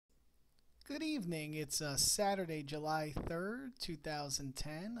Good evening. It's Saturday, July 3rd,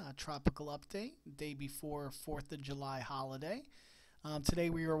 2010, tropical update, day before 4th of July holiday. Today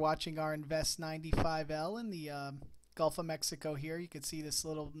we were watching our Invest 95L in the Gulf of Mexico here. You can see this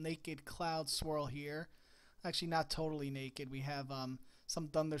little naked cloud swirl here. Actually, not totally naked. We have some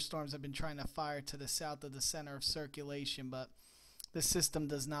thunderstorms have been trying to fire to the south of the center of circulation, but this system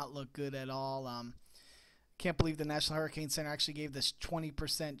does not look good at all. Can't believe the National Hurricane Center actually gave this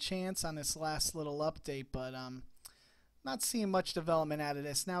 20% chance on this last little update, but not seeing much development out of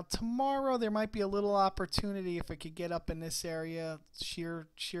this. Now tomorrow there might be a little opportunity if it could get up in this area. Shear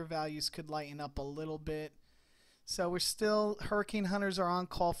values could lighten up a little bit. So we're still, hurricane hunters are on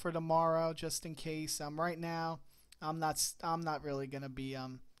call for tomorrow just in case. Right now I'm not really going to be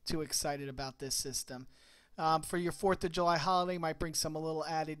too excited about this system. For your 4th of July holiday, might bring some a little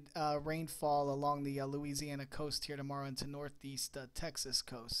added rainfall along the Louisiana coast here tomorrow into northeast Texas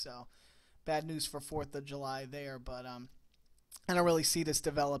coast. So bad news for 4th of July there, but I don't really see this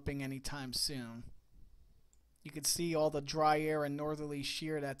developing anytime soon. You can see all the dry air and northerly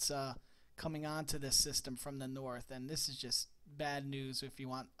shear that's coming onto this system from the north, and this is just bad news if you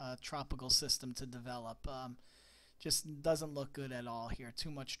want a tropical system to develop. Just doesn't look good at all here.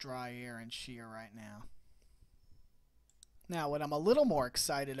 Too much dry air and shear right now. Now, what I'm a little more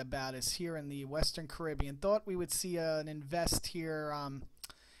excited about is here in the Western Caribbean. Thought we would see an Invest here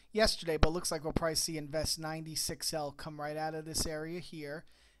yesterday, but looks like we'll probably see Invest 96L come right out of this area here.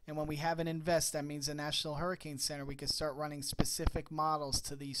 And when we have an Invest, that means the National Hurricane Center, we can start running specific models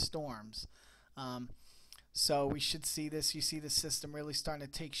to these storms. So we should see this. You see the system really starting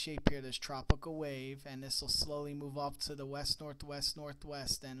to take shape here, this tropical wave, and this will slowly move off to the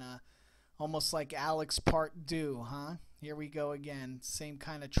west-northwest, and almost like Alex Part Due, huh? Here we go again. Same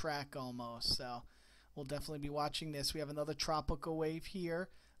kind of track almost. So we'll definitely be watching this. We have another tropical wave here.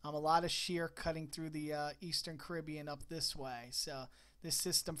 A lot of shear cutting through the Eastern Caribbean up this way. So this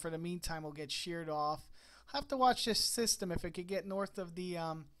system for the meantime will get sheared off. I'll have to watch this system. If it could get north of the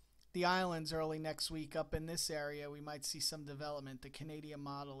islands early next week up in this area, we might see some development. The Canadian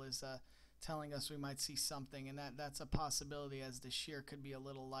model is telling us we might see something, and that's a possibility as the shear could be a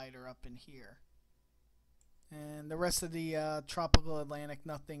little lighter up in here. And the rest of the tropical Atlantic,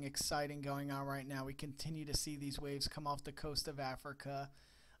 nothing exciting going on right now. We continue to see these waves come off the coast of Africa.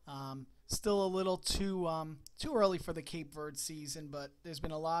 Still a little too early for the Cape Verde season, but there's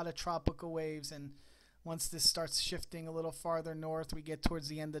been a lot of tropical waves, and once this starts shifting a little farther north, we get towards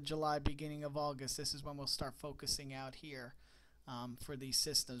the end of July, beginning of August. This is when we'll start focusing out here for these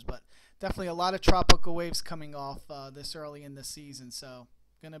systems. But definitely a lot of tropical waves coming off this early in the season, so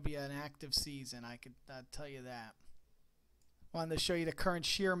going to be an active season, I could tell you that. Wanted to show you the current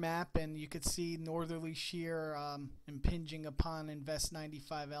shear map, and you could see northerly shear impinging upon Invest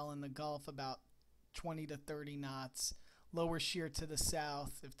 95L in the Gulf, about 20 to 30 knots. Lower shear to the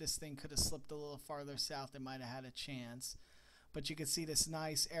south. If this thing could have slipped a little farther south, it might have had a chance. But you can see this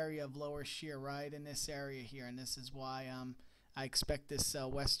nice area of lower shear right in this area here, and this is why I expect this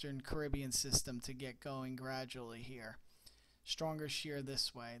Western Caribbean system to get going gradually here. Stronger shear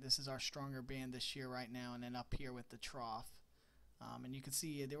this way. This is our stronger band this year right now, and then up here with the trough. And you can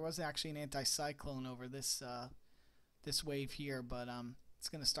see there was actually an anticyclone over this this wave here, but it's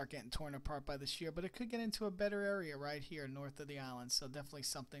going to start getting torn apart by the shear. But it could get into a better area right here north of the island, so definitely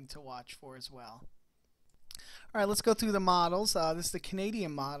something to watch for as well. All right, let's go through the models. This is the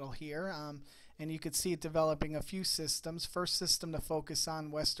Canadian model here, and you can see it developing a few systems. First system to focus on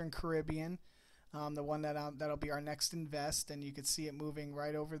Western Caribbean. The one that'll be our next Invest, and you can see it moving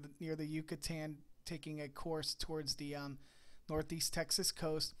right over near the Yucatan, taking a course towards the northeast Texas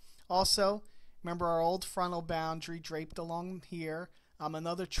coast. Also, remember our old frontal boundary draped along here.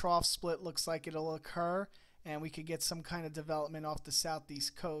 Another trough split looks like it'll occur, and we could get some kind of development off the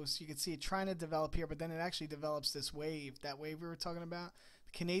southeast coast. You can see it trying to develop here, but then it actually develops this wave. That wave we were talking about,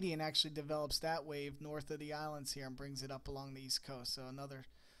 the Canadian actually develops that wave north of the islands here and brings it up along the east coast. So another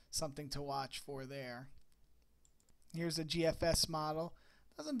something to watch for there. Here's a GFS model.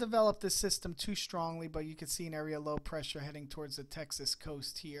 Doesn't develop this system too strongly, but you can see an area of low pressure heading towards the Texas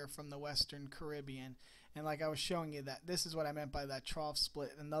coast here from the Western Caribbean. And like I was showing you, that this is what I meant by that trough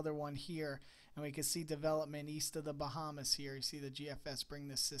split. Another one here, and we can see development east of the Bahamas here. You see the GFS bring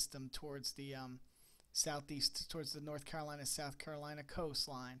this system towards the southeast, towards the North Carolina, South Carolina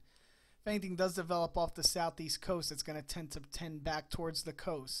coastline. If anything does develop off the southeast coast, it's going to tend back towards the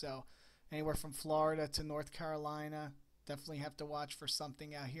coast. So anywhere from Florida to North Carolina, definitely have to watch for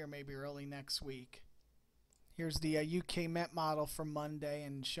something out here maybe early next week. Here's the UK Met model for Monday,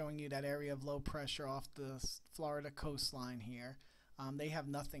 and showing you that area of low pressure off the Florida coastline here. They have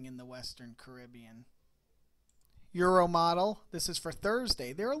nothing in the Western Caribbean. Euro model, this is for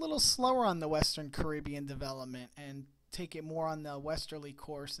Thursday. They're a little slower on the Western Caribbean development and take it more on the westerly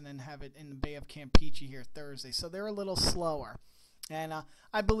course and then have it in the Bay of Campeche here Thursday. So they're a little slower. And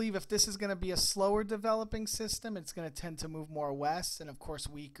I believe if this is going to be a slower developing system, it's going to tend to move more west and, of course,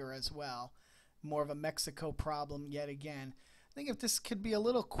 weaker as well. More of a Mexico problem yet again. I think if this could be a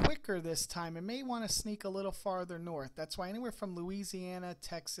little quicker this time, it may want to sneak a little farther north. That's why anywhere from Louisiana,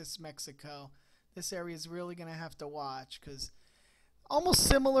 Texas, Mexico, this area is really going to have to watch, because almost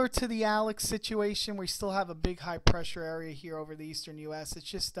similar to the Alex situation, we still have a big high pressure area here over the eastern U.S. It's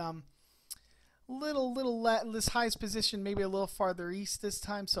just this highest position maybe a little farther east this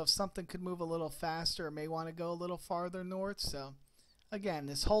time, so if something could move a little faster, it may want to go a little farther north. So again,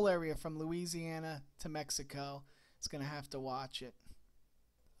 this whole area from Louisiana to Mexico, it's going to have to watch it.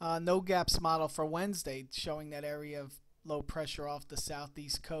 No gaps model for Wednesday, showing that area of low pressure off the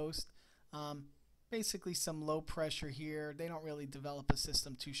southeast coast. Basically some low pressure here. They don't really develop a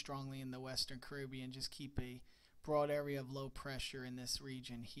system too strongly in the Western Caribbean, just keep a broad area of low pressure in this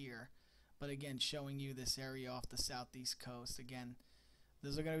region here. But again, showing you this area off the southeast coast. Again,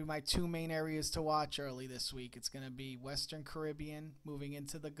 those are going to be my two main areas to watch early this week. It's going to be Western Caribbean moving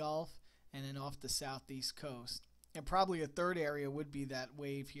into the Gulf and then off the southeast coast. And probably a third area would be that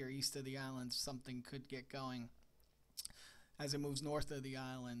wave here east of the islands. Something could get going as it moves north of the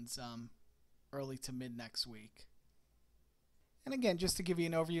islands early to mid next week. And again, just to give you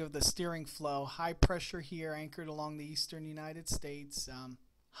an overview of the steering flow, high pressure here anchored along the eastern United States.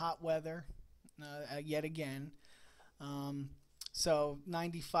 Hot weather yet again. So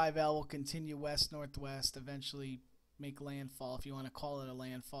 95L will continue west-northwest, eventually make landfall, if you want to call it a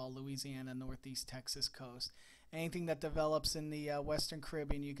landfall, Louisiana, northeast Texas coast. Anything that develops in the Western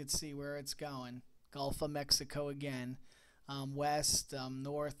Caribbean, you could see where it's going. Gulf of Mexico again. West,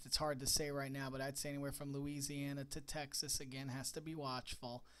 north, it's hard to say right now, but I'd say anywhere from Louisiana to Texas, again, has to be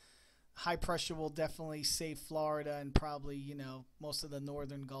watchful. High pressure will definitely save Florida and probably, most of the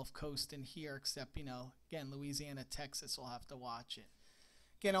northern Gulf Coast in here, except, again, Louisiana, Texas will have to watch it.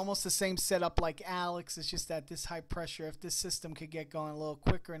 Again, almost the same setup like Alex. It's just that this high pressure, if this system could get going a little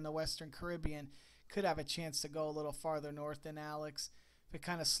quicker in the Western Caribbean, could have a chance to go a little farther north than Alex. If it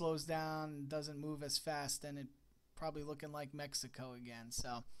kind of slows down and doesn't move as fast, then it probably looking like Mexico again.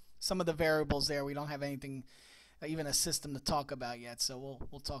 So some of the variables there, we don't have anything, even a system to talk about yet, so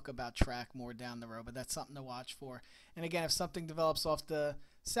we'll talk about track more down the road, but that's something to watch for. And again, if something develops off the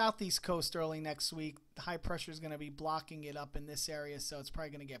southeast coast early next week, the high pressure is going to be blocking it up in this area, so it's probably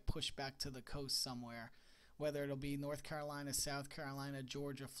going to get pushed back to the coast somewhere, whether it'll be North Carolina, South Carolina,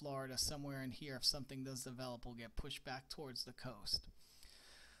 Georgia, Florida, somewhere in here. If something does develop, will get pushed back towards the coast.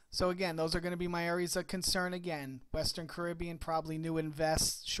 So again, those are going to be my areas of concern. Again, Western Caribbean, probably new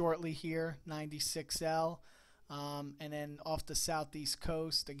invest shortly here, 96L. And then off the southeast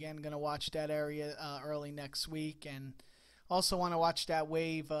coast, again, going to watch that area early next week. And also want to watch that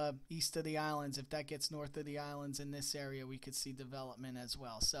wave east of the islands. If that gets north of the islands in this area, we could see development as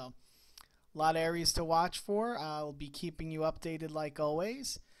well. So a lot of areas to watch for. I'll be keeping you updated like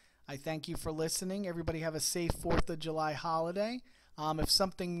always. I thank you for listening. Everybody have a safe 4th of July holiday. If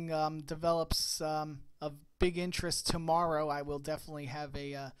something develops of big interest tomorrow, I will definitely have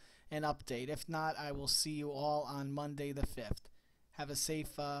an update. If not, I will see you all on Monday the 5th. Have a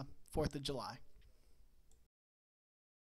safe 4th of July.